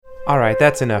All right,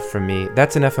 that's enough from me.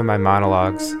 That's enough of my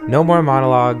monologues. No more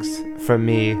monologues from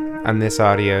me on this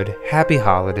audioed. Happy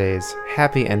holidays.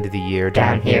 Happy end of the year.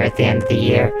 Down here at the end of the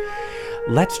year.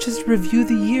 Let's just review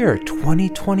the year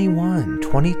 2021.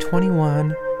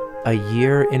 2021, a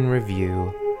year in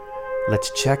review. Let's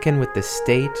check in with the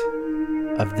state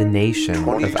of the nation,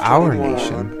 of our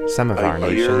nation, some of our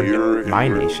nation, my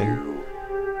nation,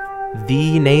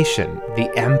 the nation,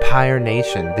 the Empire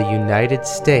Nation, the United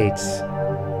States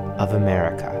of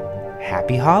America.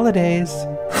 Happy holidays.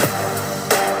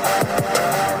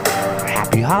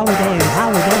 Happy holidays,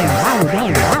 holidays,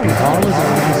 holidays, happy holidays.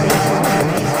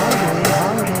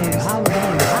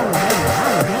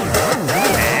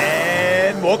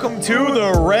 And welcome to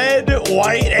the Red,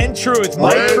 White, and Truth.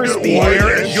 Mike Crispy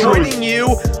here, joining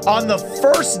you on the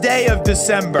first day of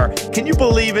December. Can you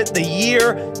believe it? The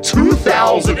year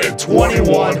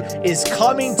 2021 is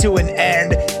coming to an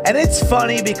end. And it's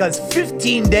funny because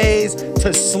 15 days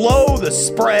to slow the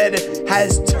spread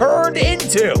has turned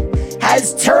into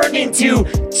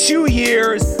 2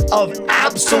 years of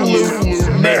absolute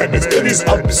madness. It is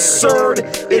absurd.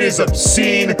 It is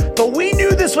obscene. But we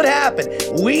knew this would happen.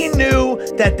 We knew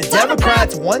that the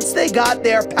Democrats, once they got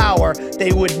their power,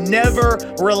 they would never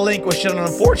relinquish it. And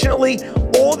unfortunately,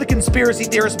 all the conspiracy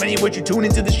theorists, many of which you tune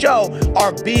into the show,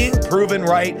 are being proven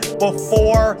right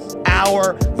before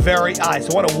our very eyes.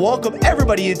 So I want to welcome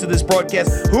everybody into this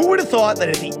broadcast. Who would have thought that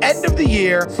at the end of the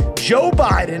year, Joe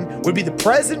Biden would be the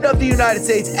president of the United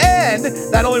States, and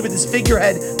not only would this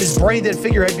figurehead, this brain-dead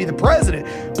figurehead be the president,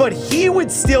 but he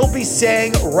would still be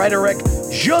saying rhetoric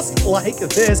just like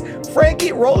this.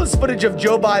 Frankie, roll this footage of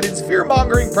Joe Biden's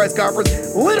fear-mongering press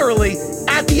conference literally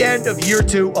at the end of year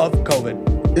 2 of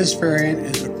COVID. This variant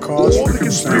is a cause for concern. All the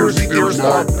conspiracy theorists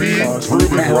are being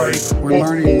proven right. We're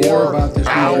learning more about this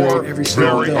variant every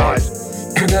single day.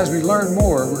 And as we learn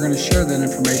more, we're going to share that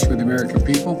information with the American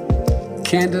people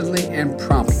candidly and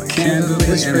promptly.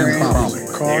 This variant is a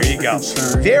cause for concern.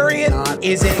 Variant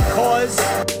is a cause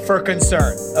for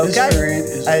concern. Okay? This variant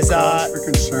is a cause for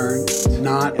concern,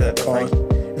 not a cause.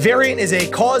 Variant is a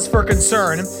cause for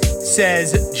concern,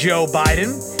 says Joe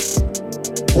Biden.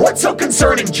 What's so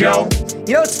concerning, Joe?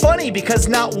 You know, it's funny because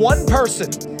not one person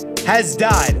has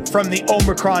died from the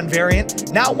Omicron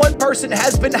variant. Not one person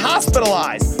has been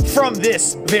hospitalized from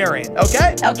this variant,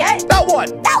 okay? Okay. Not one.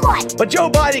 Not one. But Joe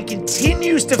Biden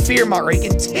continues to fearmonger. He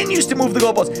continues to move the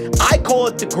goalposts. I call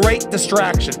it the great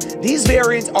distraction. These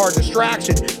variants are a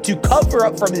distraction to cover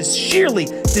up from his sheerly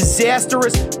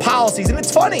disastrous policies. And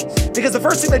it's funny because the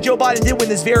first thing that Joe Biden did when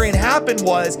this variant happened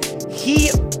was he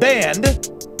banned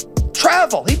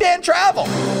travel. He banned travel.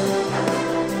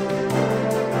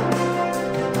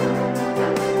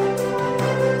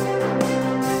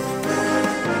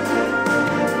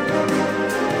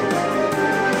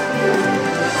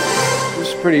 This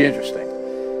is pretty interesting.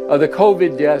 The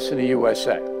COVID deaths in the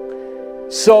USA.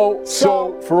 So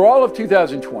for all of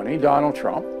 2020, Donald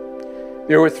Trump,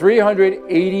 there were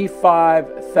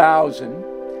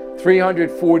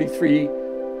 385,343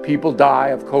 people die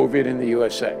of COVID in the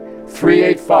USA.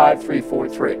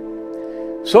 385,343.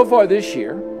 So far this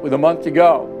year, with a month to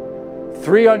go,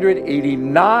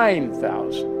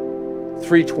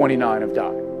 389,329 have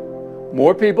died.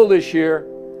 More people this year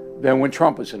than when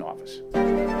Trump was in office.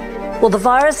 Well, the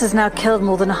virus has now killed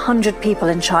more than 100 people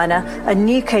in China, and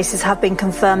new cases have been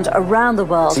confirmed around the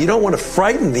world. So you don't want to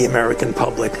frighten the American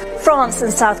public. France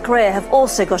and South Korea have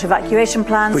also got evacuation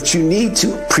plans. But you need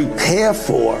to prepare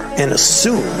for and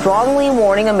assume strongly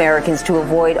warning Americans to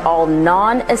avoid all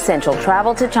non-essential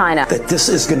travel to China. That this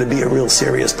is going to be a real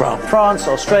serious problem. France,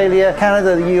 Australia,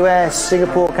 Canada, the US,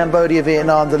 Singapore, Cambodia,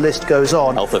 Vietnam, the list goes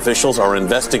on. Health officials are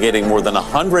investigating more than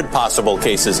 100 possible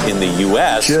cases in the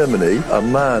US. Germany, a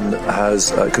man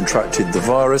has contracted the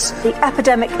virus. The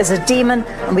epidemic is a demon,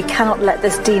 and we cannot let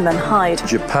this demon hide.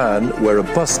 Japan, where a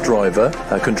bus driver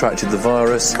contracted the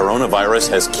virus. Coronavirus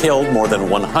has killed more than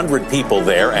 100 people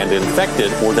there and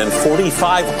infected more than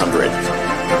 4,500.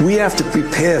 We have to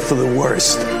prepare for the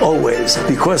worst, always,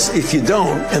 because if you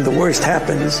don't and the worst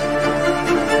happens.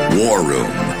 War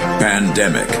Room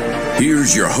Pandemic.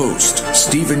 Here's your host,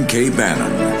 Stephen K.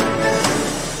 Bannon.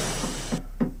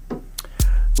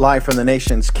 Live from the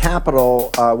nation's capital,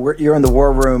 you're in the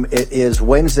War Room. It is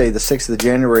Wednesday, the 6th of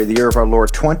January, the year of our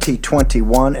Lord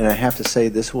 2021, and I have to say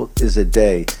this is a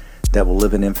day that will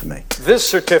live in infamy. This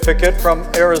certificate from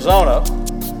Arizona,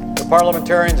 the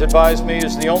parliamentarians advised me,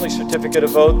 is the only certificate of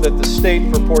vote that the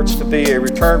state purports to be a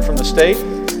return from the state,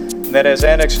 and that has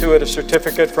annexed to it a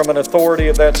certificate from an authority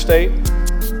of that state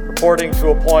purporting to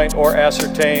appoint or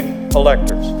ascertain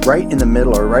electors. Right in the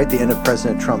middle, or right at the end of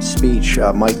President Trump's speech,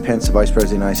 Mike Pence, the Vice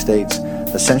President of the United States,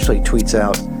 essentially tweets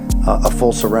out a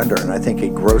full surrender, and I think a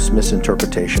gross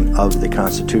misinterpretation of the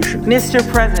Constitution. Mr.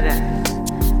 President,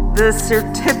 the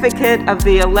certificate of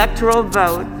the electoral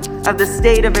vote of the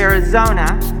state of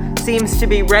Arizona seems to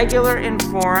be regular in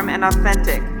form and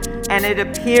authentic, and it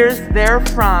appears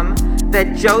therefrom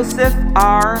that Joseph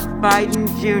R. Biden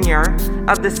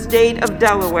Jr. of the state of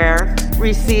Delaware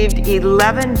received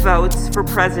 11 votes for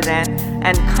president,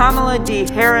 and Kamala D.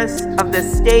 Harris of the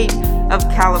state of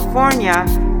California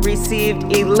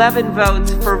received 11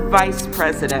 votes for vice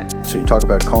president. So you talk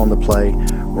about calling the play,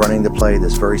 running the play,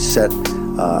 this very set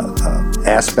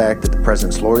aspect that the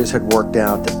president's lawyers had worked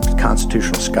out, that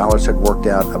constitutional scholars had worked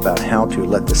out about how to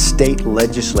let the state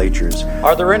legislatures.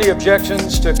 Are there any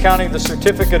objections to counting the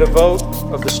certificate of vote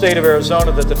of the state of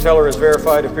Arizona that the teller has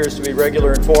verified appears to be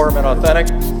regular in form and authentic?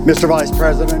 Mr. Vice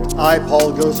President, I,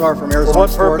 Paul Gosar from Arizona.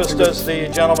 For what purpose does the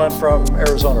gentleman from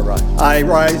Arizona rise? I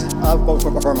rise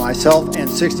for myself and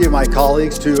 60 of my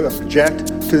colleagues to object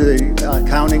to the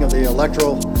counting of the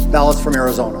electoral ballots from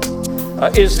Arizona.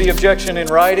 Is the objection in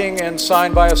writing and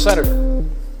signed by a senator?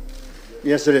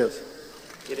 Yes, it is.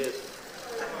 It is.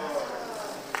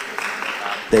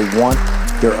 They want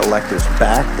their electors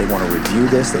back. They want to review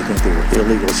this. They think they were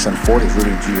illegally sent forward. As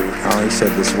Rudy Giuliani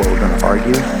said, this is what we're going to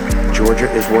argue.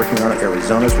 Georgia is working on it.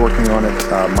 Arizona is working on it.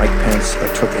 Mike Pence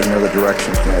took another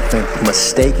direction, and I think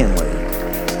mistakenly,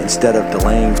 instead of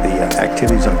delaying the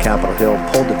activities on Capitol Hill,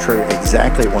 pulled the trigger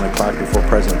exactly at 1 o'clock before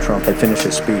President Trump had finished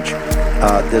his speech.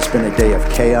 There's been a day of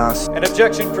chaos. An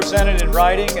objection presented in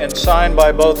writing and signed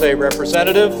by both a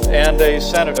representative and a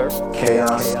senator.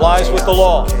 Chaos. Complies with the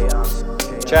law.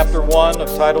 Chapter 1 of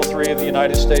Title 3 of the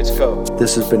United States Code.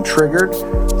 This has been triggered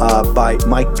by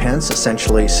Mike Pence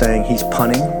essentially saying he's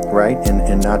punting, right,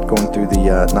 and not going through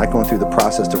the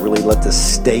process to really let the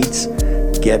states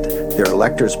get their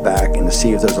electors back and to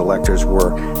see if those electors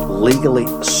were legally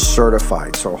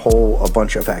certified. So a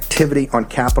bunch of activity on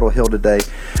Capitol Hill today.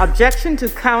 Objection to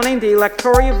counting the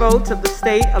electoral votes of the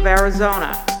state of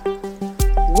Arizona.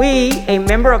 We, a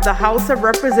member of the House of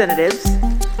Representatives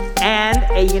and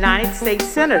a United States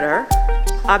Senator,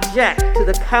 object to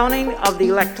the counting of the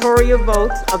electoral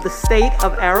votes of the state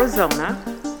of Arizona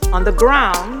on the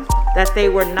ground that they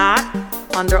were not,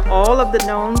 under all of the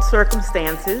known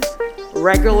circumstances,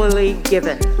 regularly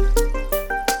given.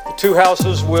 The two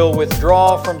houses will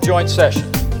withdraw from joint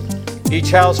session.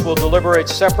 Each house will deliberate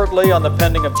separately on the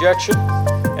pending objection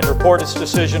and report its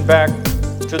decision back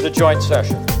to the joint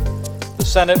session. The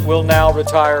Senate will now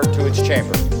retire to its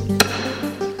chamber.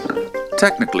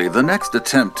 Technically, the next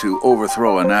attempt to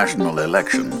overthrow a national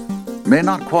election may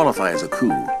not qualify as a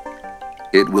coup.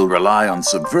 It will rely on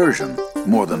subversion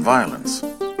more than violence,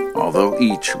 although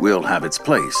each will have its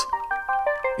place.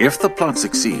 If the plot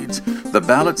succeeds, the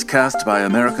ballots cast by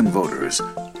American voters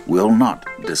will not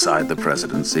decide the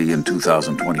presidency in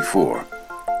 2024.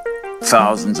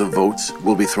 Thousands of votes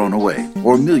will be thrown away,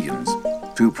 or millions,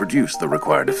 to produce the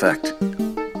required effect.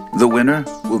 The winner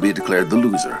will be declared the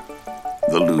loser.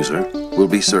 The loser will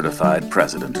be certified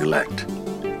president-elect.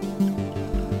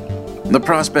 The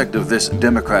prospect of this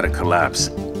democratic collapse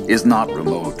is not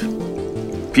remote.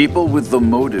 People with the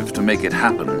motive to make it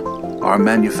happen are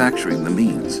manufacturing the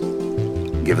means.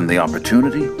 Given the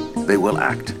opportunity, they will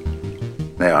act.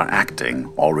 They are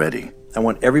acting already. I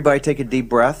want everybody to take a deep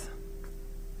breath.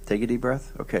 Take a deep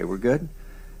breath. Okay, we're good.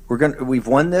 We've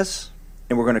won this,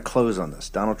 and we're going to close on this.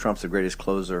 Donald Trump's the greatest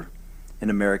closer in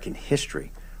American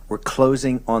history. We're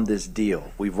closing on this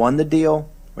deal. We've won the deal.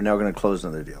 We're now going to close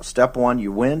on the deal. Step 1,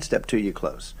 you win. Step 2, you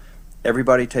close.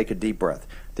 Everybody take a deep breath.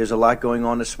 There's a lot going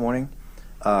on this morning.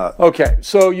 Okay,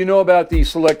 so you know about the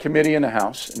Select Committee in the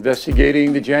House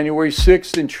investigating the January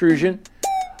 6th intrusion.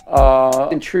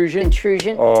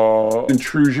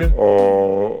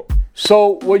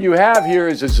 So what you have here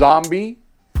is a zombie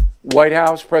White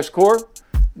House press corps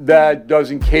that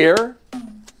doesn't care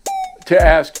to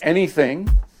ask anything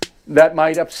that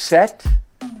might upset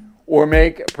or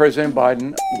make President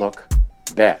Biden look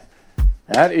bad.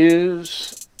 That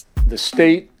is the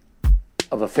state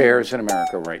of affairs in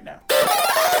America right now.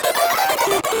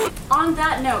 On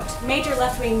that note, major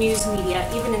left-wing news media,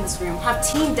 even in this room, have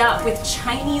teamed up with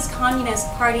Chinese Communist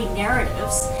Party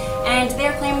narratives, and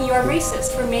they're claiming you are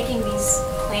racist for making these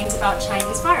claims about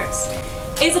Chinese virus.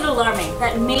 Is it alarming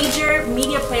that major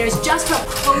media players just to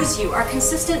oppose you are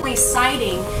consistently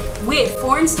siding with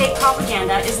foreign state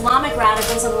propaganda, Islamic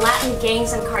radicals, and Latin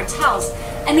gangs and cartels?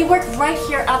 And they work right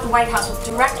here at the White House with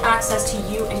direct access to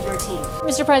you and your team.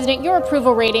 Mr. President, your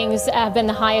approval ratings have been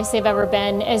the highest they've ever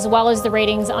been, as well as the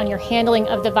ratings on your handling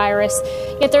of the virus.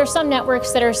 Yet there are some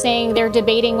networks that are saying they're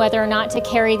debating whether or not to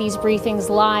carry these briefings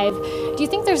live. Do you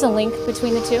think there's a link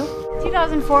between the two?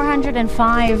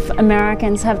 2,405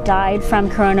 Americans have died from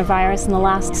coronavirus in the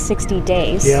last 60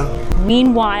 days. Yeah.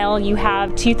 Meanwhile, you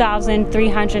have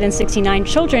 2,369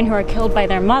 children who are killed by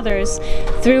their mothers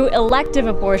through elective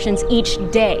abortions each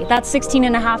day. That's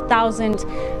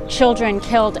 16,500 children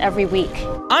killed every week.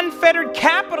 Unfettered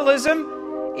capitalism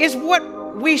is what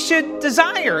we should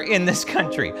desire in this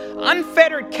country.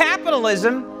 Unfettered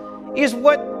capitalism is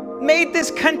what made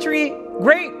this country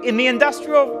great in the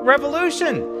Industrial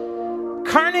Revolution.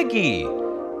 Carnegie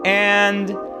and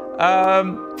the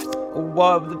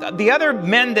other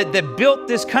men that built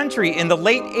this country in the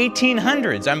late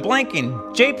 1800s, I'm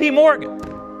blanking, J.P. Morgan,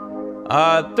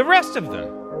 the rest of them,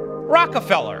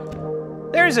 Rockefeller,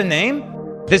 there's a name.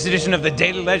 This edition of the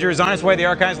Daily Ledger is on its way to the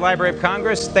Archives Library of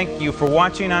Congress. Thank you for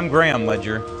watching. I'm Graham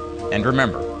Ledger. And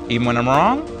remember, even when I'm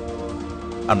wrong,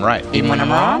 I'm right. Even when I'm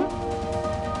wrong,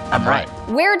 I'm right.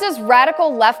 Where does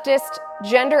radical leftist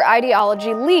gender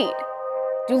ideology lead?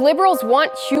 Do liberals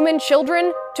want human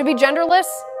children to be genderless?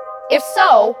 If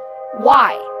so,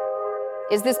 why?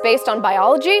 Is this based on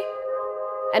biology?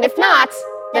 And if not,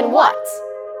 then what?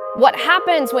 What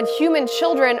happens when human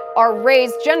children are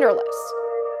raised genderless?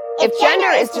 If gender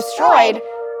is destroyed,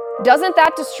 doesn't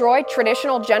that destroy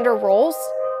traditional gender roles?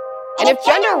 And if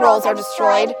gender roles are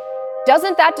destroyed,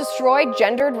 doesn't that destroy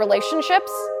gendered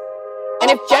relationships? And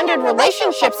if gendered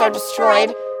relationships are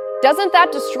destroyed, doesn't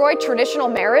that destroy traditional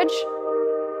marriage?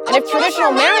 And if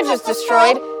traditional marriage is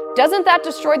destroyed, doesn't that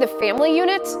destroy the family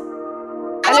unit?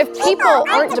 And if people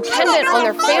aren't dependent on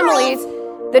their families,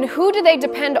 then who do they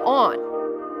depend on?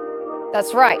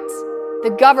 That's right, the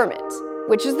government,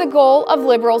 which is the goal of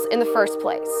liberals in the first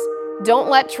place. Don't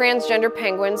let transgender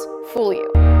penguins fool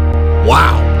you.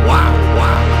 Wow.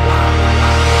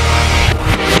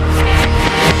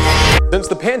 Since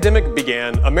the pandemic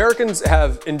began, Americans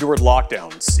have endured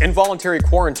lockdowns, involuntary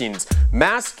quarantines,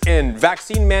 mask and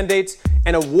vaccine mandates,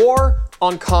 and a war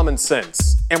on common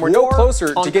sense. And we're no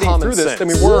closer to getting through this than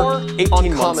we were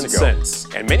 18 months ago.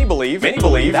 And many believe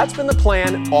that's been the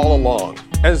plan all along,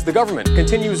 as the government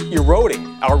continues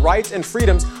eroding our rights and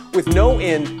freedoms with no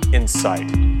end in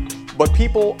sight. But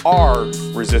people are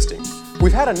resisting.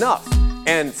 We've had enough.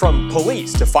 And from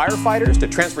police to firefighters to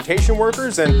transportation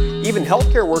workers and even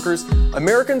healthcare workers,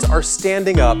 Americans are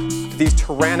standing up to these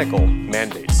tyrannical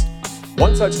mandates.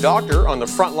 One such doctor on the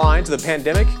front lines of the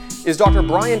pandemic is Dr.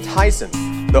 Brian Tyson,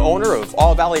 the owner of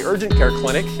All Valley Urgent Care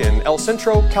Clinic in El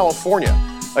Centro, California,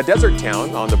 a desert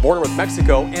town on the border with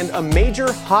Mexico and a major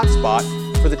hotspot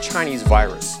for the Chinese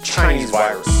virus.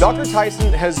 Dr.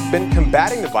 Tyson has been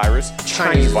combating the virus,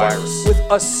 with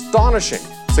astonishing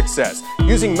success,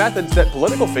 using methods that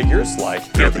political figures like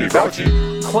Anthony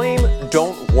Fauci claim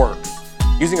don't work.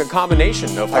 Using a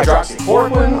combination of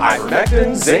hydroxychloroquine,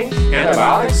 ivermectin, zinc,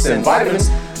 antibiotics, and vitamins,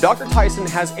 Dr. Tyson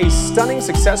has a stunning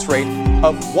success rate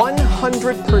of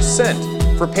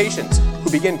 100% for patients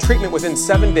who begin treatment within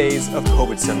 7 days of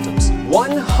COVID symptoms.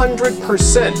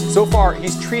 100%. So far,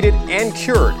 he's treated and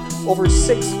cured over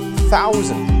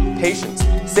 6,000 patients,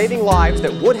 saving lives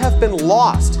that would have been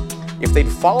lost if they'd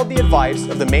followed the advice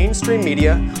of the mainstream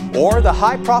media or the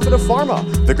high prophet of pharma,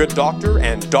 the good doctor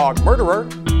and dog murderer,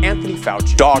 Anthony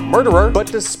Fauci. Dog murderer. But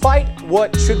despite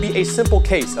what should be a simple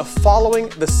case of following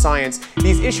the science,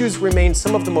 these issues remain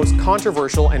some of the most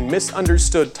controversial and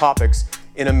misunderstood topics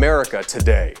in America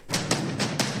today.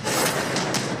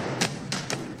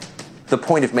 The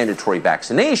point of mandatory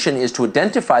vaccination is to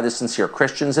identify the sincere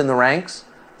Christians in the ranks,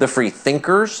 the free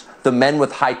thinkers, the men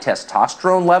with high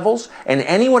testosterone levels, and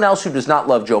anyone else who does not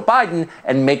love Joe Biden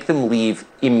and make them leave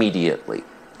immediately.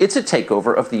 It's a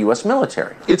takeover of the U.S.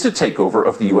 military.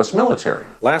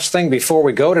 Last thing before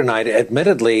we go tonight,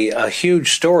 admittedly, a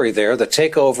huge story there, the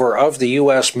takeover of the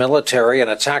U.S. military, an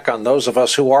attack on those of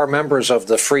us who are members of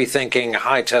the free-thinking,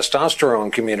 high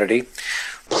testosterone community.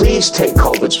 Please take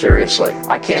COVID seriously.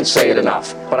 I can't say it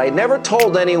enough. But I never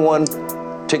told anyone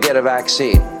to get a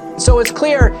vaccine. So it's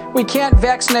clear we can't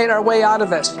vaccinate our way out of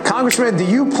this. Congressman, do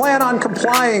you plan on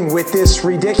complying with this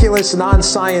ridiculous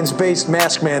non-science-based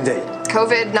mask mandate?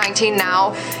 COVID-19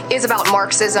 now is about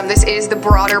Marxism. This is the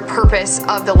broader purpose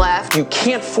of the left. You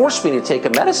can't force me to take a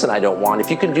medicine I don't want.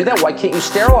 If you can do that, why can't you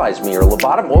sterilize me or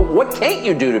lobotomy? What can't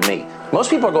you do to me? Most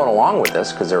people are going along with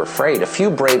this because they're afraid. A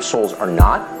few brave souls are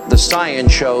not. The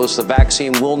science shows the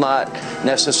vaccine will not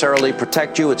necessarily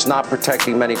protect you. It's not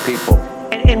protecting many people.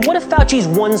 And And what if Fauci's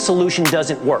one solution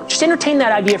doesn't work? Just entertain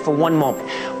that idea for one moment.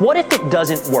 What if it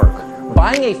doesn't work?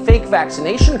 Buying a fake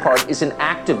vaccination card is an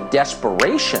act of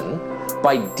desperation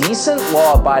by decent,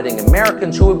 law-abiding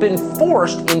Americans who have been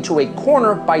forced into a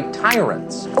corner by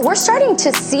tyrants. We're starting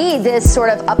to see this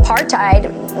sort of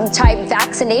apartheid-type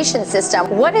vaccination system.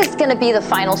 What is going to be the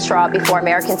final straw before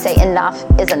Americans say enough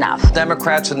is enough?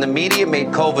 Democrats and the media made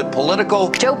COVID political.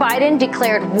 Joe Biden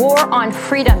declared war on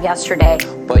freedom yesterday.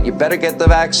 But you better get the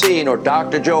vaccine or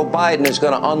Dr. Joe Biden is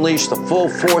going to unleash the full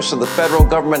force of the federal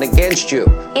government against you.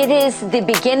 It is the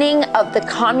beginning of the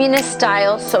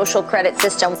communist-style social credit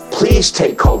system. Please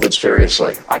take COVID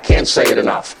seriously. I can't say it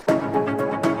enough.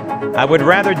 I would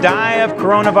rather die of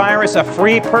coronavirus a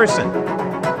free person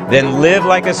than live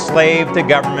like a slave to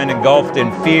government engulfed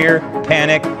in fear,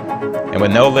 panic, and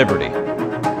with no liberty.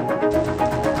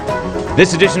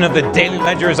 This edition of the Daily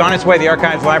Ledger is on its way to the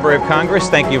Archives Library of Congress.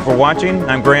 Thank you for watching.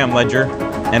 I'm Graham Ledger.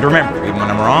 And remember, even when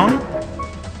I'm wrong,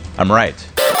 I'm right.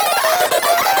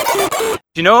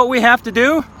 You know what we have to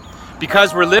do?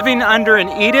 Because we're living under an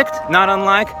edict not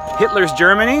unlike Hitler's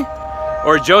Germany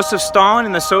or Joseph Stalin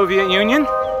in the Soviet Union.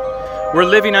 We're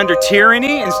living under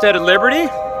tyranny instead of liberty.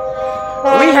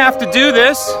 We have to do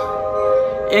this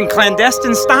in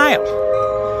clandestine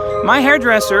style. My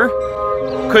hairdresser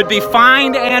could be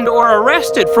fined and or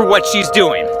arrested for what she's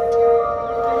doing.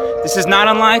 This is not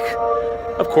unlike,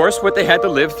 of course, what they had to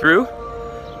live through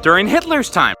during Hitler's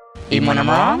time. Even when I'm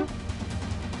wrong,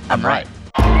 I'm right.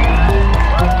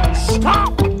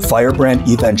 Firebrand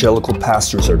evangelical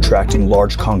pastors are attracting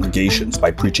large congregations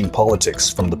by preaching politics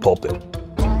from the pulpit.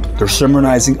 They're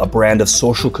sermonizing a brand of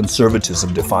social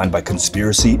conservatism defined by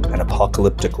conspiracy and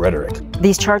apocalyptic rhetoric.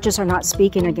 These churches are not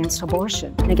speaking against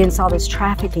abortion and against all this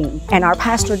trafficking. And our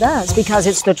pastor does because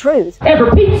it's the truth. And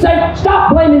for Pete's sake,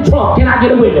 stop blaming Trump. Can I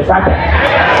get a witness right there?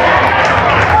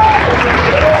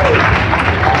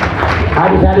 I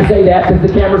just had to say that since the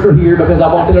cameras are here because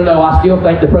I wanted to know I still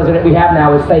think the president we have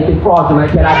now is fake and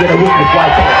fraudulent. Can I get a witness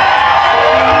right there?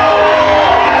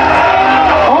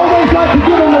 Always like to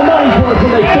give them their money's worth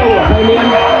when they show up. Amen.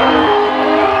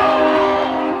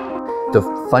 The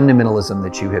fundamentalism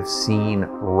that you have seen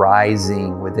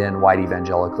rising within white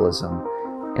evangelicalism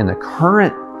in the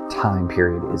current time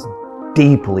period is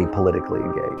deeply politically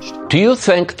engaged. Do you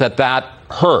think that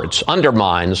hurts,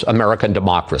 undermines American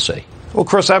democracy? Well,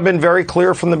 Chris, I've been very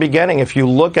clear from the beginning. If you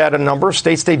look at a number of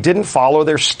states, they didn't follow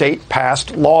their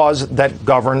state-passed laws that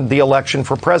govern the election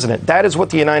for president. That is what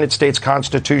the United States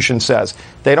Constitution says.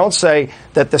 They don't say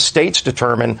that the states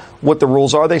determine what the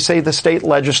rules are. They say the state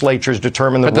legislatures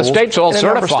determine the rules. But the states all certified. In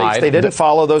a number of states, they didn't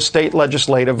follow those state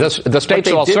legislative. The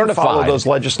states all certified. They didn't follow those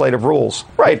legislative rules.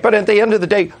 Right. But at the end of the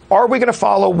day, are we going to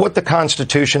follow what the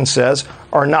Constitution says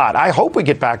or not? I hope we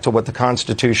get back to what the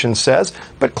Constitution says.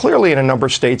 But clearly, in a number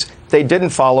of states, they didn't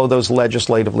follow those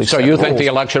legislatively set rules. So you think the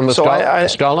election was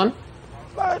stolen?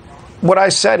 What I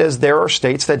said is there are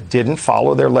states that didn't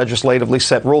follow their legislatively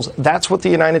set rules. That's what the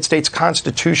United States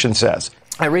Constitution says.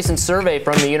 A recent survey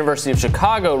from the University of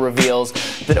Chicago reveals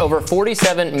that over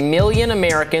 47 million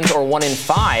Americans, or 1 in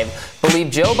 5, believe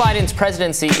Joe Biden's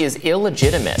presidency is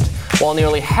illegitimate, while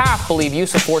nearly half believe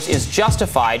use of force is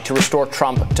justified to restore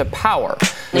Trump to power.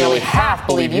 Nearly half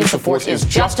believe use of force is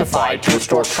justified to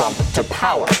restore Trump to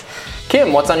power.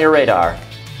 Kim, what's on your radar?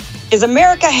 Is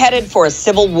America headed for a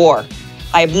civil war?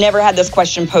 I have never had this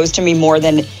question posed to me more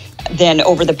than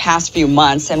over the past few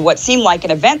months, and what seemed like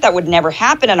an event that would never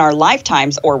happen in our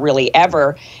lifetimes, or really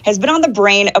ever, has been on the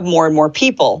brain of more and more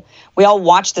people. We all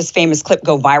watched this famous clip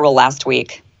go viral last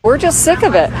week. We're just sick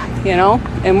of it,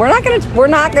 and we're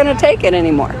not gonna take it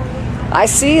anymore. I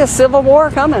see a civil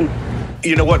war coming.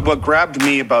 You know, what grabbed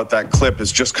me about that clip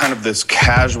is just kind of this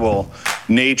casual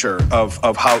nature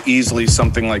of how easily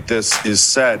something like this is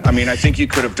said. I mean, I think you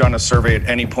could have done a survey at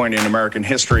any point in American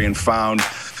history and found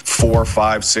 4,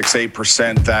 5, 6,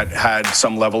 8% that had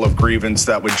some level of grievance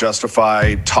that would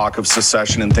justify talk of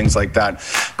secession and things like that.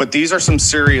 But these are some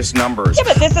serious numbers. Yeah,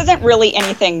 but this isn't really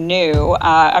anything new.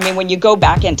 I mean, when you go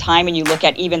back in time and you look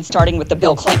at even starting with the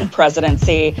Bill Clinton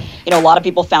presidency, a lot of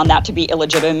people found that to be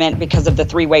illegitimate because of the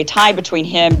three-way tie between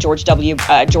him, George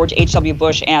H.W.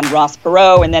 Bush, and Ross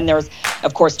Perot. And then there's,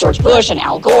 of course, George Bush and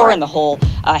Al Gore and the whole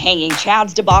hanging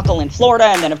Chads debacle in Florida.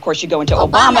 And then, of course, you go into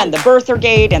Obama and the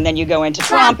birthergate, and then you go into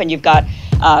Trump, and you've got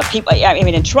people. I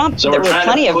mean, in Trump, so there were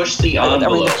plenty of.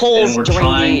 The polls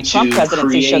during the Trump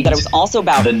presidency showed that it was also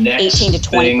about 18 to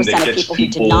 20% of people who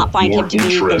did not find him to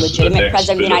be the legitimate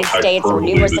president of the United States. There were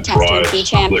numerous attempts to impeach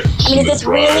him. I mean, is this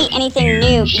really anything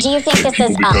new? Do you think this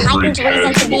is a heightened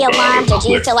reason to be alarmed, or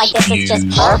do you feel like this is just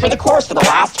par for the course for the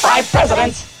last 5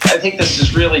 presidents? I think this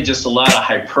is really just a lot of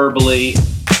hyperbole.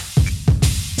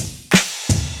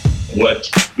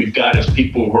 What we've got is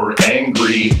people who are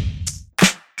angry.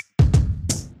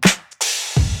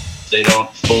 They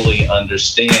don't fully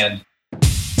understand.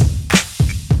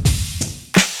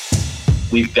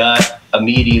 We've got a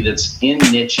media that's in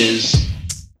niches,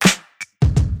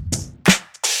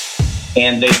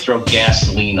 and they throw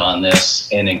gasoline on this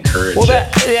and encourage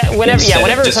it.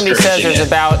 Whenever somebody says there's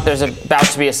about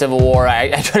to be a civil war, I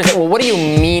try to say, well, what do you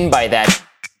mean by that?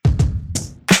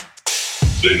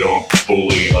 They don't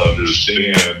fully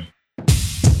understand.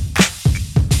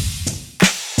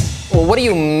 Well, what do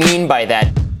you mean by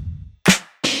that?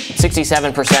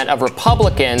 67% of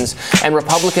Republicans and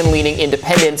Republican-leaning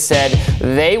independents said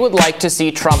they would like to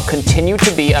see Trump continue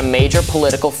to be a major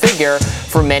political figure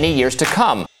for many years to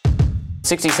come.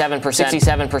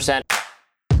 67%.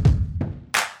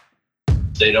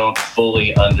 They don't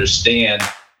fully understand.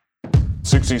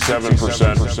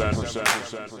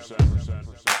 67%.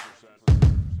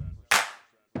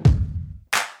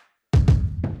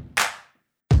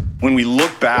 When we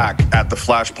look back at the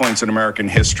flashpoints in American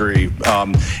history,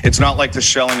 it's not like the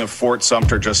shelling of Fort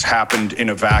Sumter just happened in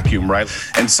a vacuum, right?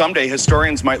 And someday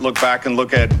historians might look back and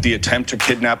look at the attempt to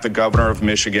kidnap the governor of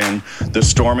Michigan, the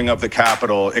storming of the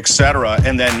Capitol, et cetera.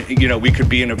 And then, we could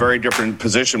be in a very different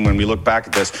position when we look back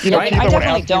at this. I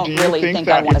definitely don't really think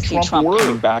I want to see Trump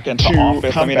coming back into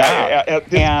office. I mean, at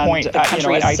this point, the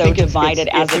country is so divided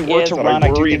as it is.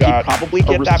 I do think he'd probably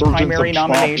get that primary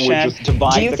nomination.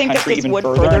 Do you think that this would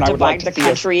further divide the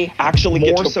country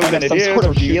actually more so than it is, sort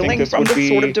of healing from this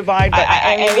sort of divide?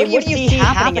 What do you see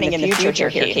happening in the future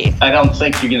here, Keith? I don't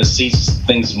think you're going to see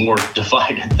things more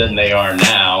divided than they are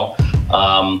now.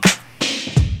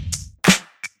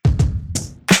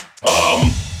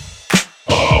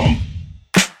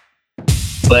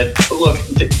 But look,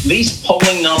 these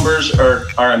polling numbers are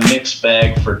a mixed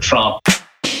bag for Trump.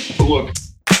 Look.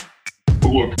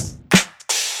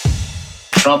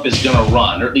 Trump is going to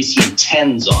run, or at least he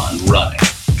intends on running.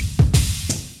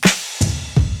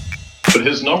 But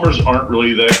his numbers aren't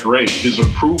really that great. His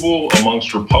approval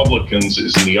amongst Republicans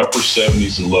is in the upper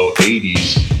 70s and low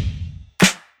 80s.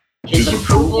 His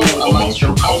approval amongst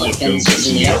Republicans is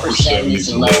in the upper 70s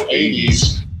and low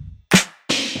 80s.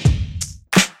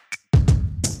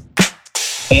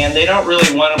 And they don't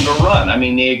really want him to run. I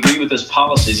mean, they agree with his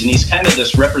policies, and he's kind of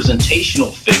this representational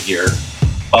figure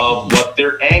of what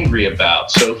they're angry about.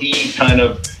 So he kind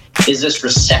of is this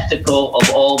receptacle of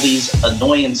all these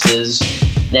annoyances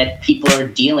that people are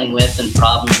dealing with and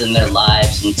problems in their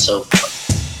lives and so forth.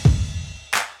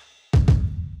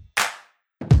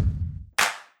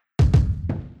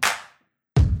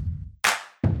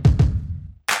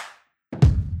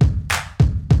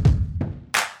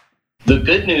 The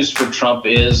good news for Trump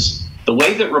is the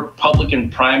way that Republican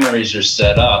primaries are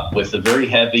set up with a very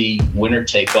heavy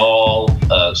winner-take-all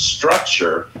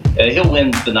structure, he'll win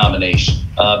the nomination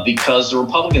because the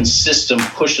Republican system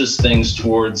pushes things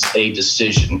towards a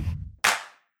decision.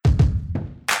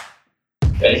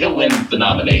 He'll win the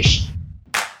nomination.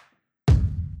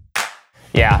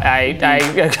 Yeah,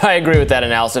 I agree with that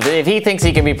analysis. If he thinks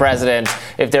he can be president,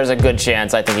 if there's a good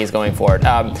chance, I think he's going for it.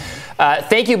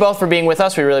 Thank you both for being with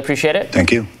us. We really appreciate it.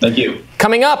 Thank you. Thank you.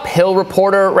 Coming up, Hill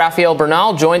reporter Rafael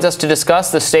Bernal joins us to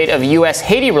discuss the state of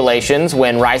U.S.-Haiti relations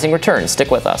when Rising returns. Stick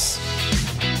with us.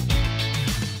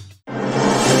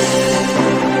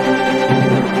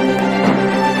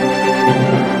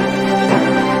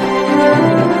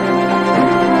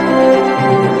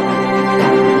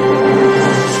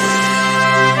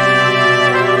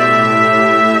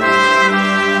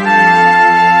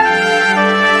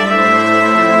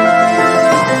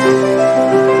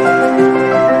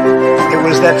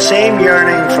 That same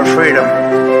yearning for freedom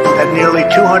that nearly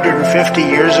 250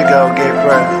 years ago gave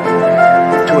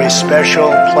birth to a special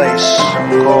place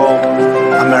called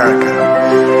America.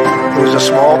 It was a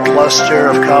small cluster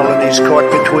of colonies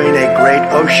caught between a great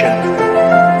ocean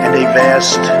and a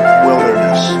vast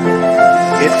wilderness.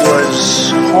 It was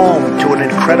home to an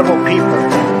incredible people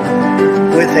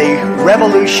with a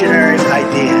revolutionary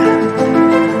idea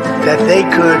that they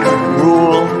could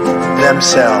rule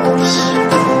themselves,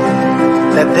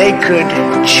 that they could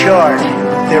chart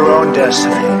their own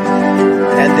destiny,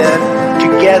 and then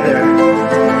together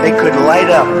they could light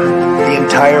up the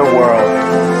entire world.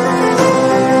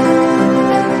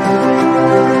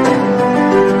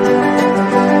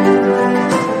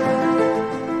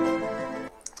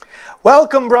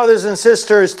 Welcome, brothers and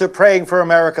sisters, to Praying for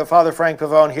America. Father Frank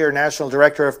Pavone here, National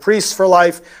Director of Priests for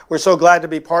Life. We're so glad to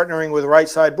be partnering with Right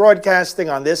Side Broadcasting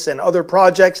on this and other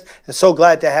projects, and so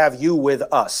glad to have you with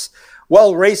us.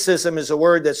 Well, racism is a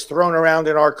word that's thrown around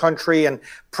in our country, and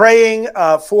praying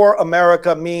for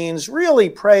America means really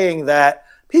praying that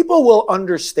people will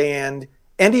understand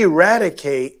and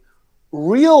eradicate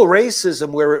real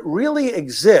racism where it really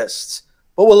exists,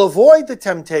 but will avoid the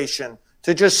temptation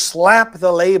to just slap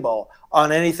the label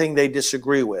on anything they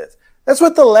disagree with. That's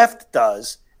what the left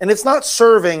does, and it's not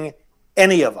serving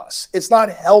any of us. It's not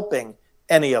helping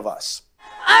any of us.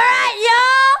 All right,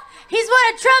 y'all. He's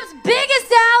one of Trump's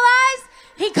biggest allies.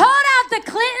 He called out the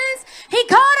Clintons. He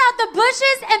called out the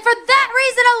Bushes. And for that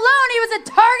reason alone, he was a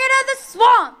target of the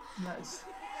swamp. Nice.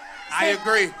 I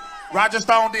agree. Roger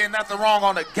Stone did nothing wrong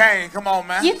on the game. Come on,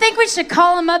 man. You think we should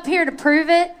call him up here to prove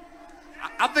it?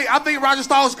 I think Roger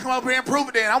Stone should come up here and prove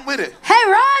it then. I'm with it. Hey,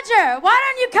 Roger, why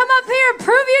don't you come up here and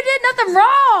prove you did nothing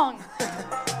wrong?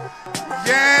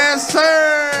 Yes,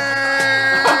 sir.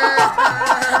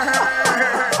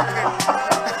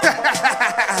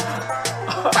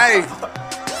 Hey.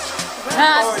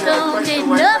 Roger Stone did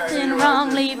nothing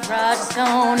wrong. Leave Roger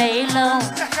Stone alone.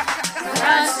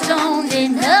 Roger Stone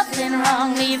did nothing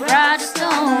wrong. Leave Roger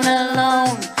Stone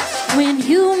alone. When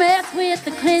you mess with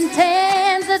the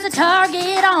Clintons, there's a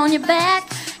target on your back.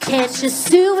 Catch a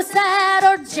suicide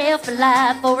or jail for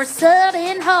life or a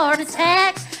sudden heart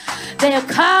attack. They'll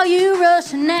call you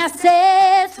Russian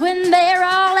assets when they're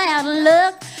all out of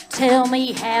luck. Tell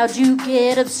me, how'd you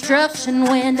get obstruction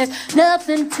when there's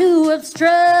nothing to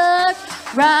obstruct?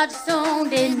 Roger Stone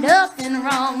did nothing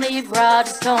wrong. Leave Roger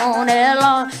Stone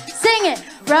alone. Sing it.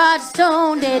 Roger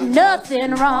Stone did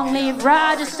nothing wrong. Leave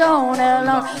Roger Stone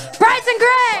alone. Bryson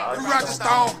Gray. Roger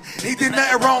Stone, he did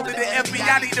nothing wrong. Did the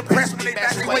FBI need to press when they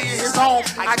backed away in his home?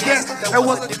 I guess there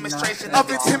was a demonstration of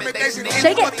intimidation.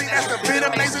 Shake it. One thing that's a bit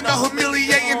amazing, the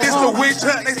humiliating. This the witch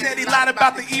hunt. They said he lied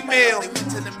about the email.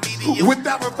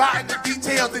 Without providing the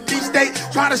details, the deep state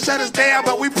trying to shut us down,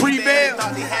 but we prevailed.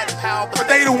 But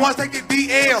they the ones taking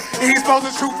DL, and he's supposed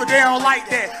to truth, but they don't like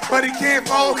that. But he can't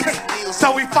fold,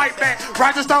 so we fight back.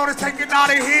 Roger Stone is taking all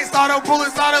the hits, all the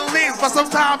bullets, all the licks, but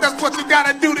sometimes that's what you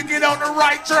gotta do to get on the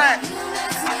right track.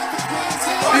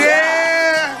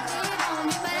 Yeah.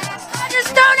 Roger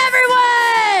Stone,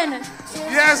 everyone.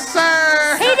 Yes,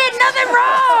 sir. He did nothing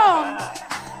wrong.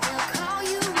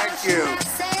 Thank you.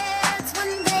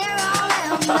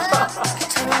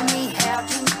 Tell me how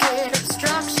to get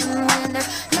obstruction when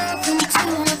there's nothing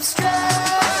to obstruct.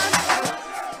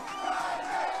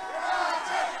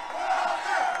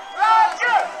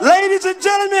 Ladies and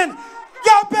gentlemen,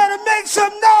 y'all better make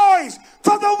some noise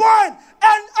for the one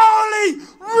and only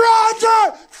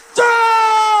Roger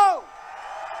Stone!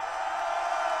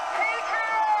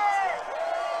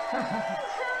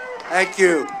 Thank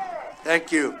you.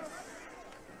 Thank you.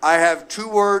 I have two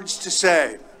words to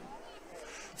say.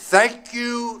 Thank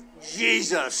you,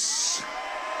 Jesus.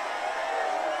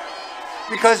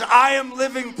 Because I am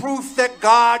living proof that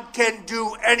God can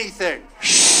do anything.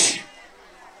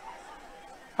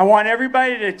 I want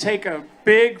everybody to take a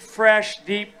big, fresh,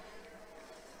 deep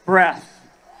breath.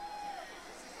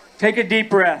 Take a deep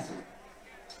breath.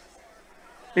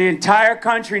 The entire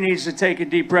country needs to take a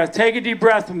deep breath. Take a deep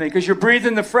breath with me, because you're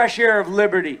breathing the fresh air of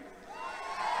liberty.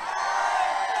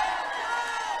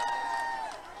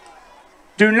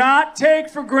 Do not take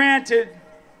for granted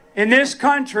in this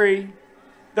country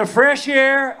the fresh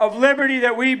air of liberty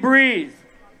that we breathe.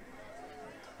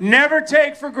 Never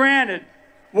take for granted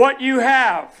what you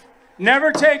have.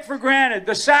 Never take for granted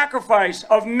the sacrifice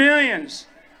of millions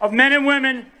of men and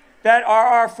women that are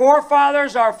our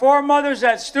forefathers, our foremothers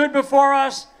that stood before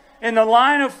us in the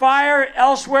line of fire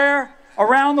elsewhere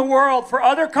around the world for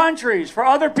other countries, for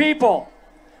other people,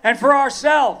 and for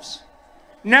ourselves.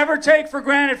 Never take for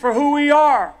granted for who we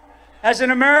are as an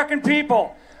American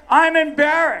people. I'm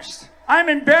embarrassed. I'm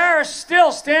embarrassed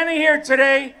still standing here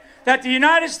today that the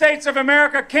United States of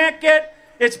America can't get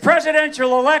its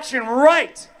presidential election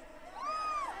right.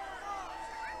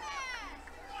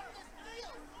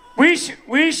 We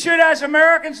should, as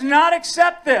Americans, not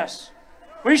accept this.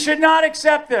 We should not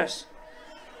accept this.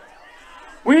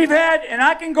 We've had, and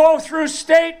I can go through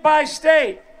state by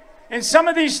state. In some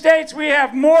of these states, we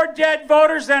have more dead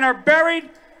voters than are buried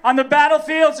on the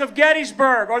battlefields of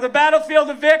Gettysburg or the battlefield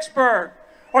of Vicksburg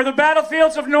or the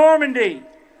battlefields of Normandy.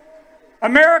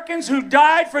 Americans who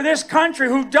died for this country,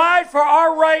 who died for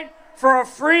our right for a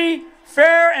free,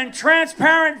 fair, and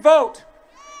transparent vote.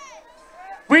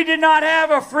 We did not have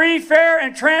a free, fair,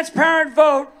 and transparent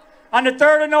vote on the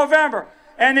 3rd of November.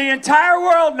 And the entire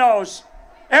world knows,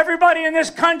 everybody in this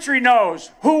country knows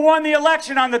who won the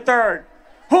election on the 3rd.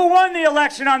 Who won the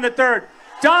election on the 3rd?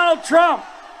 Donald Trump.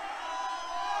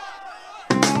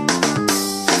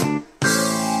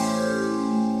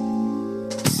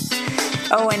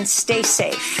 Oh, and stay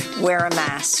safe. Wear a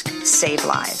mask. Save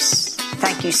lives.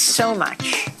 Thank you so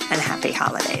much, and happy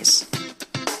holidays.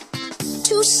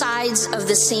 Two sides of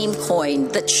the same coin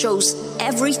that shows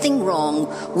everything wrong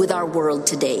with our world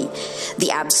today.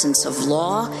 The absence of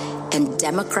law and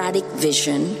democratic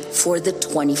vision for the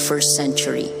 21st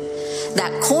century.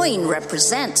 That coin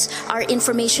represents our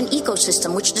information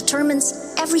ecosystem, which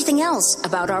determines everything else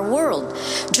about our world.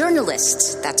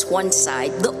 Journalists, that's one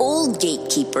side, the old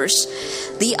gatekeepers.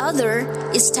 The other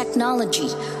is technology,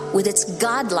 with its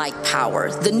godlike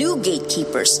power, the new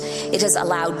gatekeepers. It has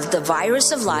allowed the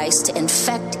virus of lies to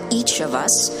infect each of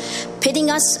us, pitting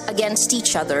us against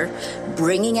each other,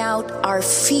 bringing out our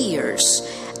fears,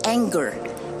 anger,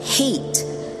 hate,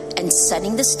 and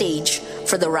setting the stage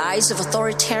for the rise of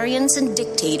authoritarians and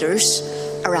dictators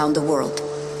around the world.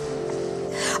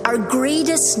 Our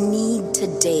greatest need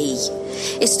today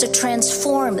is to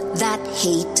transform that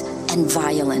hate and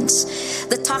violence,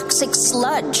 the toxic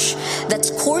sludge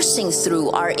that's coursing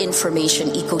through our information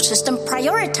ecosystem,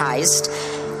 prioritized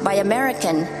by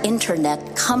American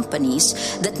internet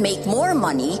companies that make more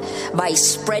money by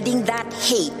spreading that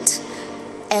hate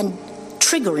and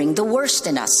triggering the worst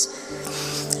in us.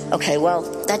 Okay, well,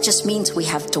 that just means we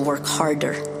have to work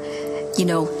harder. You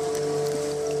know,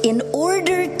 in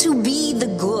order to be the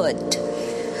good,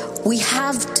 we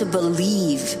have to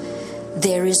believe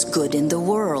there is good in the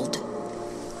world.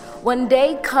 When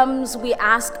day comes, we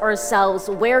ask ourselves,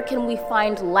 where can we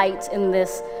find light in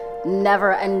this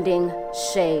never-ending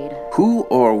shade? Who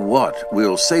or what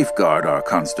will safeguard our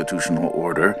constitutional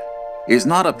order is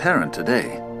not apparent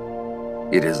today.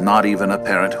 It is not even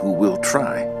apparent who will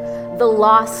try. The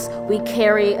loss we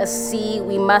carry, a sea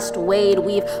we must wade.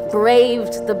 We've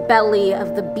braved the belly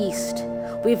of the beast.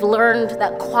 We've learned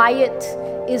that quiet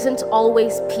isn't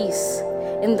always peace.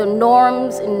 In the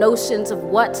norms and notions of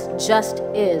what just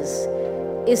is,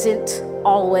 isn't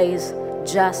always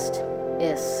just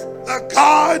is. The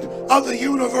God of the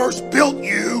universe built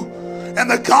you, and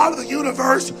the God of the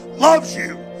universe loves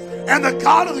you, and the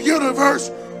God of the universe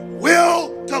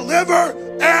will deliver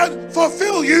and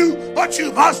fulfill you, but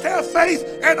you must have faith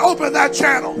and open that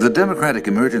channel. The democratic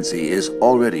emergency is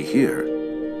already here.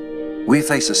 We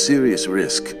face a serious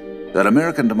risk that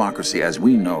American democracy as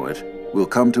we know it will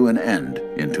come to an end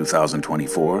in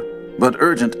 2024, but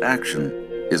urgent action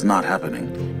is not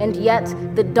happening. And yet,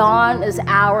 the dawn is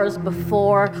hours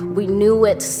before we knew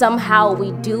it. Somehow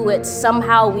we do it.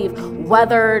 Somehow we've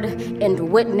weathered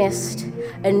and witnessed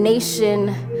a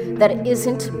nation that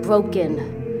isn't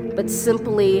broken, but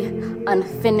simply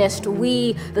unfinished.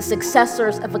 We, the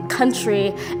successors of a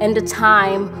country and a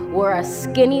time where a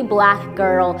skinny black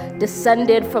girl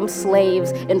descended from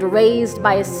slaves and raised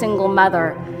by a single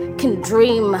mother can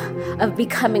dream of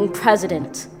becoming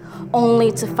president,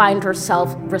 only to find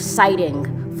herself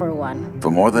reciting for one. For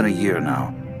more than a year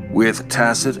now, with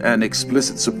tacit and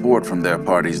explicit support from their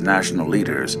party's national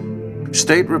leaders,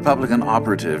 state Republican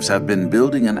operatives have been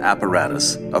building an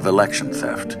apparatus of election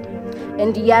theft.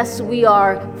 And yes, we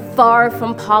are far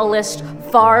from polished,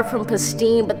 far from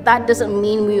pristine, but that doesn't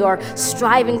mean we are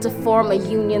striving to form a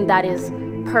union that is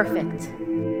perfect.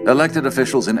 Elected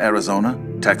officials in Arizona,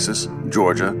 Texas,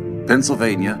 Georgia,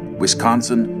 Pennsylvania,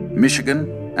 Wisconsin,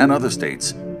 Michigan, and other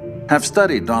states have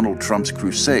studied Donald Trump's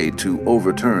crusade to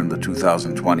overturn the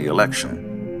 2020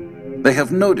 election. They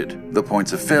have noted the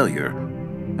points of failure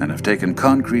and have taken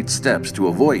concrete steps to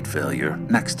avoid failure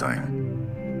next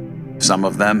time. Some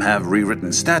of them have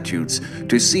rewritten statutes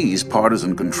to seize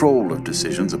partisan control of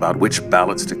decisions about which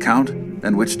ballots to count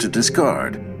and which to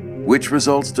discard, which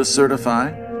results to certify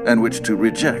and which to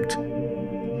reject.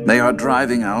 They are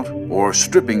driving out or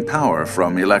stripping power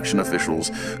from election officials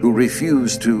who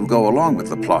refused to go along with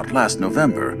the plot last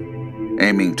November,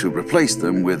 aiming to replace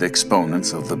them with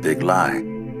exponents of the big lie.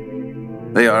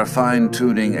 They are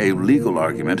fine-tuning a legal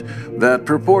argument that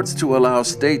purports to allow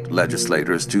state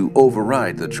legislators to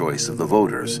override the choice of the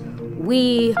voters.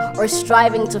 We are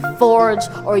striving to forge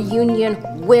our union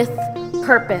with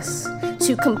purpose,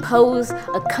 to compose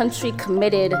a country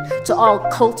committed to all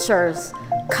cultures,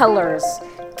 colors,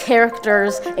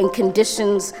 characters, and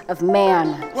conditions of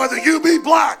man. Whether you be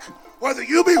black, whether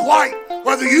you be white,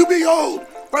 whether you be old,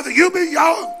 whether you be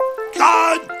young,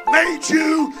 God made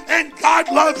you and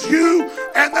God loves you,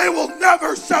 and they will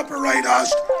never separate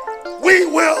us. We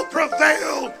will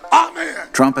prevail. Amen.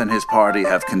 Trump and his party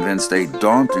have convinced a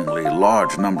dauntingly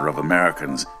large number of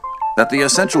Americans that the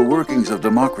essential workings of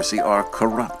democracy are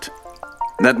corrupt,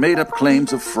 that made-up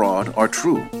claims of fraud are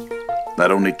true, that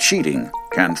only cheating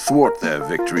can thwart their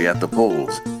victory at the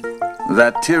polls,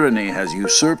 that tyranny has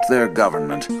usurped their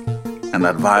government, and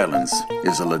that violence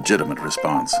is a legitimate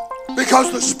response.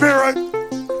 because the Spirit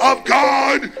of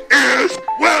God is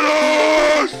with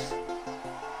us.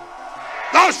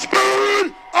 The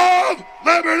Spirit of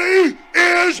liberty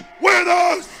is with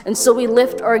us. And so we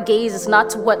lift our gazes not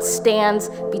to what stands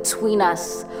between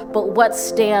us, but what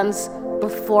stands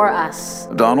before us.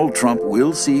 Donald Trump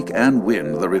will seek and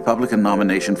win the Republican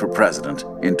nomination for president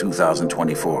in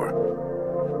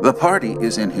 2024. The party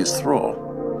is in his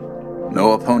thrall.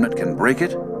 No opponent can break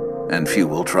it, and few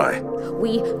will try.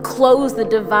 We close the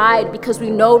divide because we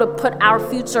know to put our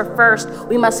future first.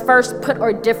 We must first put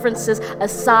our differences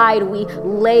aside. We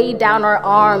lay down our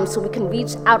arms so we can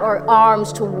reach out our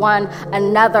arms to one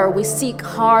another. We seek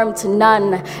harm to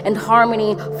none and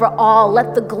harmony for all.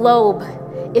 Let the globe,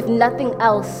 if nothing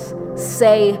else,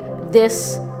 say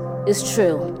this is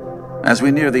true. As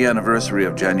we near the anniversary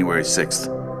of January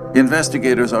 6th,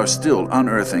 investigators are still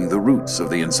unearthing the roots of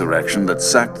the insurrection that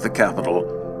sacked the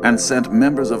Capitol and sent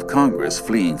members of Congress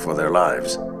fleeing for their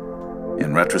lives.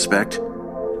 In retrospect,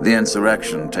 the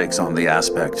insurrection takes on the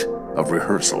aspect of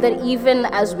rehearsal. That even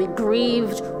as we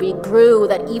grieved, we grew.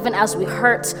 That even as we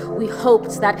hurt, we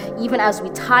hoped. That even as we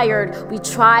tired, we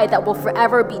tried. That we'll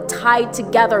forever be tied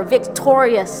together,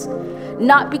 victorious.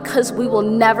 Not because we will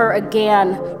never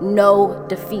again know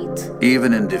defeat.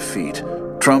 Even in defeat,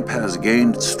 Trump has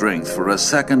gained strength for a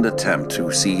second attempt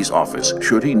to seize office,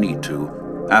 should he need to,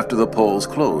 after the polls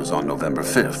close on November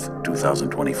 5th,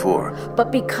 2024.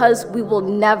 But because we will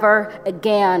never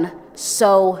again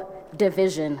sow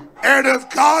division. And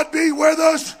if God be with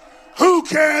us, who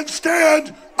can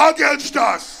stand against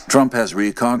us? Trump has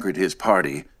reconquered his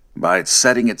party by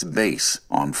setting its base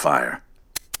on fire.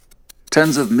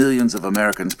 Tens of millions of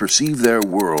Americans perceive their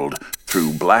world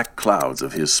through black clouds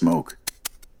of his smoke.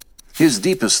 His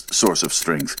deepest source of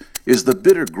strength is the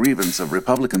bitter grievance of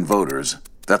Republican voters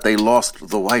that they lost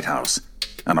the White House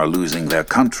and are losing their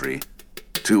country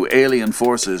to alien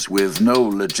forces with no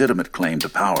legitimate claim to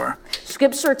power.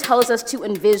 Scripture tells us to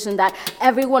envision that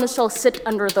everyone shall sit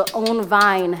under their own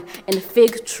vine and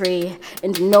fig tree,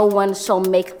 and no one shall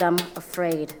make them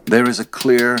afraid. There is a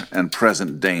clear and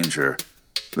present danger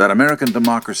that American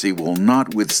democracy will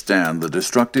not withstand the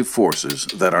destructive forces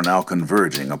that are now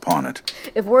converging upon it.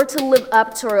 If we're to live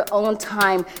up to our own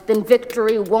time, then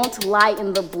victory won't lie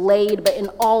in the blade, but in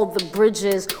all the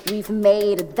bridges we've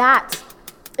made. That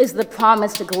is the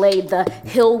promised glade, the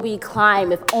hill we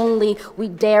climb, if only we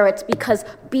dare it, because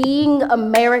being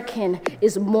American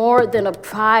is more than a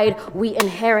pride we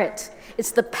inherit.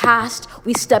 It's the past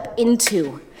we step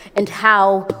into and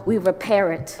how we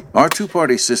repair it. Our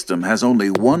two-party system has only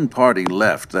one party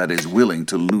left that is willing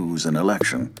to lose an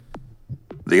election.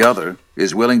 The other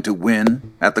is willing to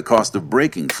win at the cost of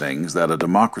breaking things that a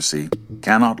democracy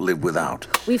cannot live without.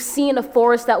 We've seen a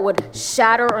force that would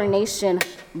shatter our nation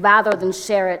rather than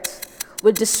share it,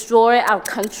 would destroy our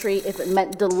country if it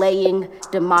meant delaying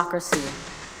democracy.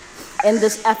 And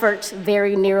this effort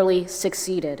very nearly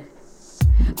succeeded.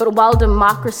 But while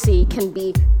democracy can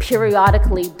be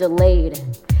periodically delayed,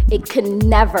 it can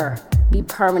never be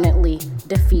permanently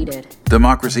defeated.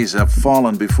 Democracies have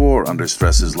fallen before under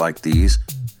stresses like these,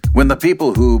 when the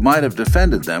people who might have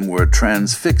defended them were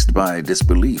transfixed by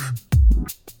disbelief.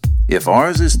 If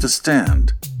ours is to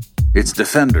stand, its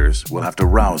defenders will have to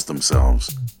rouse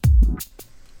themselves.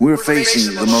 We're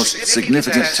facing the most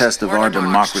significant test of our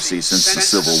democracy since the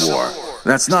Civil War.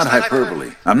 That's not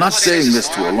hyperbole. I'm not saying this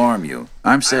to alarm you.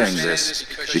 I'm saying this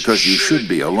because you should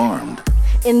be alarmed.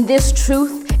 In this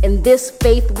truth, in this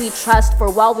faith we trust,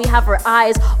 for while we have our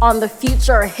eyes on the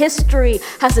future, history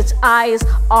has its eyes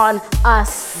on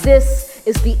us. This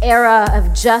is the era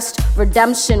of just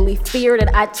redemption. We feared it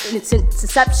at its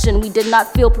inception. We did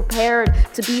not feel prepared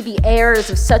to be the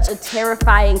heirs of such a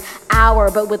terrifying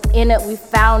hour, but within it we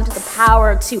found the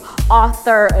power to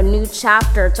author a new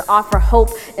chapter, to offer hope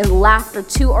and laughter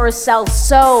to ourselves.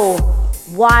 So,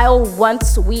 while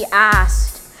once we asked,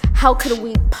 how could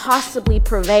we possibly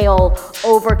prevail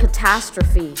over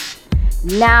catastrophe?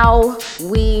 Now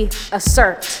we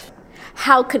assert,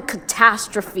 how could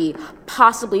catastrophe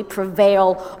possibly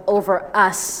prevail over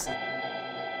us?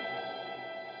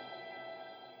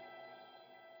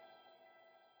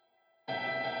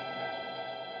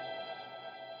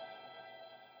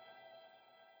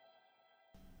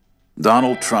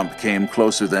 Donald Trump came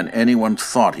closer than anyone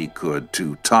thought he could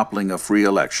to toppling a free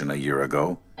election a year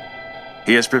ago.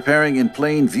 He is preparing in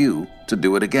plain view to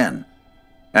do it again,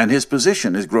 and his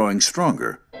position is growing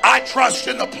stronger. I trust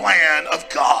in the plan of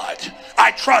God.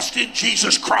 I trust in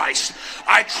Jesus Christ.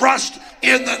 I trust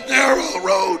in the narrow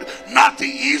road, not the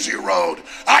easy road.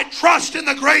 I trust in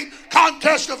the great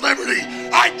contest of liberty.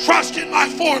 I trust in my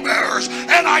forebears,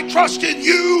 and I trust in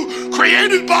you,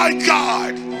 created by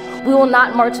God. We will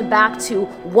not march back to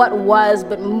what was,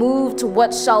 but move to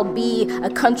what shall be, a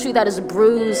country that is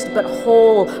bruised but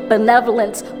whole,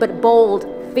 benevolent but bold,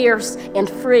 fierce and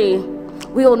free.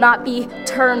 We will not be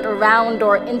turned around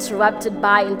or interrupted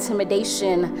by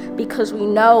intimidation, because we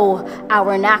know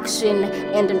our inaction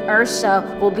and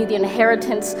inertia will be the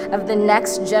inheritance of the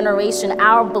next generation.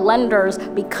 Our blunders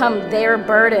become their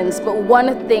burdens, but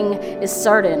one thing is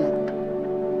certain.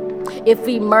 If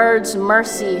we merge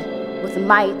mercy with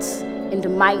might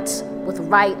and might with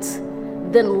right,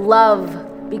 then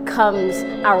love becomes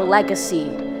our legacy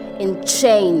and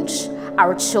change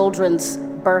our children's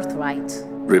birthright.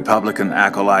 Republican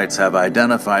acolytes have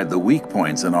identified the weak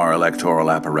points in our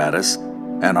electoral apparatus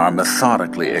and are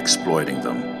methodically exploiting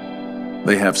them.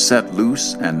 They have set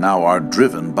loose and now are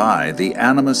driven by the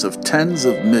animus of tens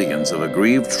of millions of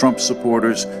aggrieved Trump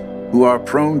supporters who are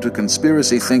prone to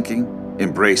conspiracy thinking,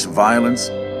 embrace violence,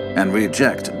 and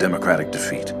reject Democratic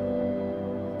defeat.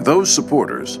 Those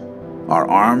supporters are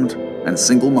armed and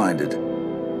single-minded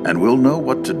and will know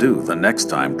what to do the next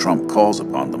time Trump calls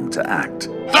upon them to act.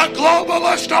 The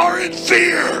globalists are in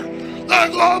fear. The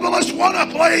globalists want to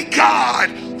play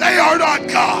God. They are not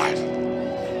God.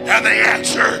 And the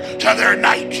answer to their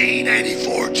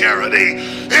 1984 tyranny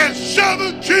is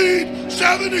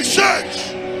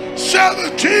 1776.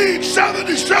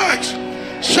 1776.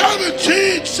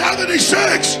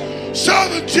 1776.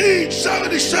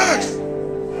 1776.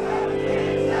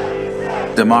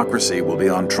 Democracy will be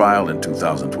on trial in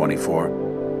 2024.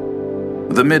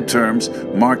 The midterms,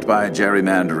 marked by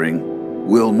gerrymandering,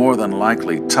 will more than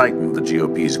likely tighten the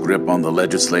GOP's grip on the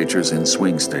legislatures in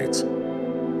swing states.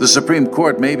 The Supreme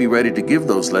Court may be ready to give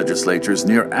those legislatures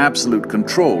near absolute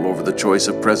control over the choice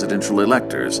of presidential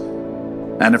electors.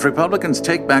 And if Republicans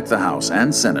take back the House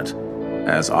and Senate,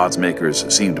 as odds makers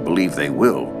seem to believe they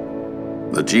will,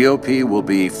 the GOP will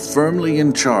be firmly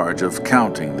in charge of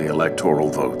counting the electoral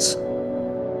votes.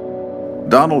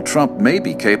 Donald Trump may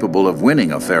be capable of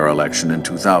winning a fair election in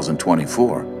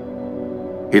 2024.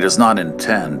 He does not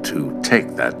intend to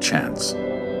take that chance.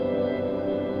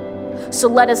 So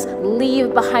let us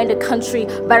leave behind a country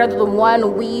better than the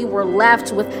one we were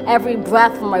left. With every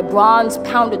breath from my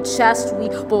bronze-pounded chest, we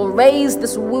will raise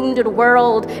this wounded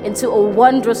world into a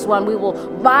wondrous one. We will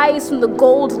rise from the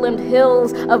gold-limbed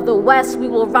hills of the West. We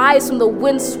will rise from the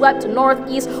wind-swept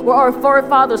Northeast, where our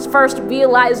forefathers first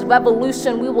realized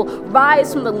revolution. We will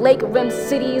rise from the lake-rimmed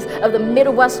cities of the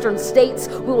Midwestern states.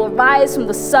 We will rise from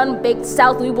the sun-baked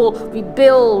South. We will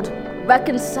rebuild,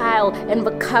 reconcile, and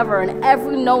recover in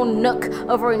every known nook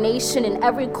of our nation, in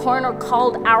every corner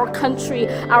called our country.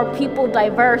 Our people,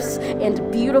 diverse and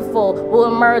beautiful, will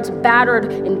emerge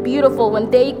battered and beautiful. When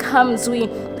day comes, we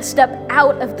step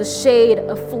out of the shade,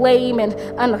 aflame and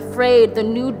unafraid. The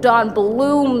new dawn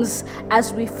blooms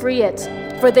as we free it.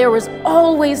 For there is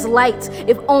always light,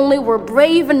 if only we're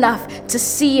brave enough to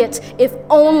see it, if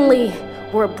only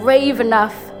we're brave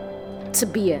enough to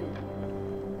be it.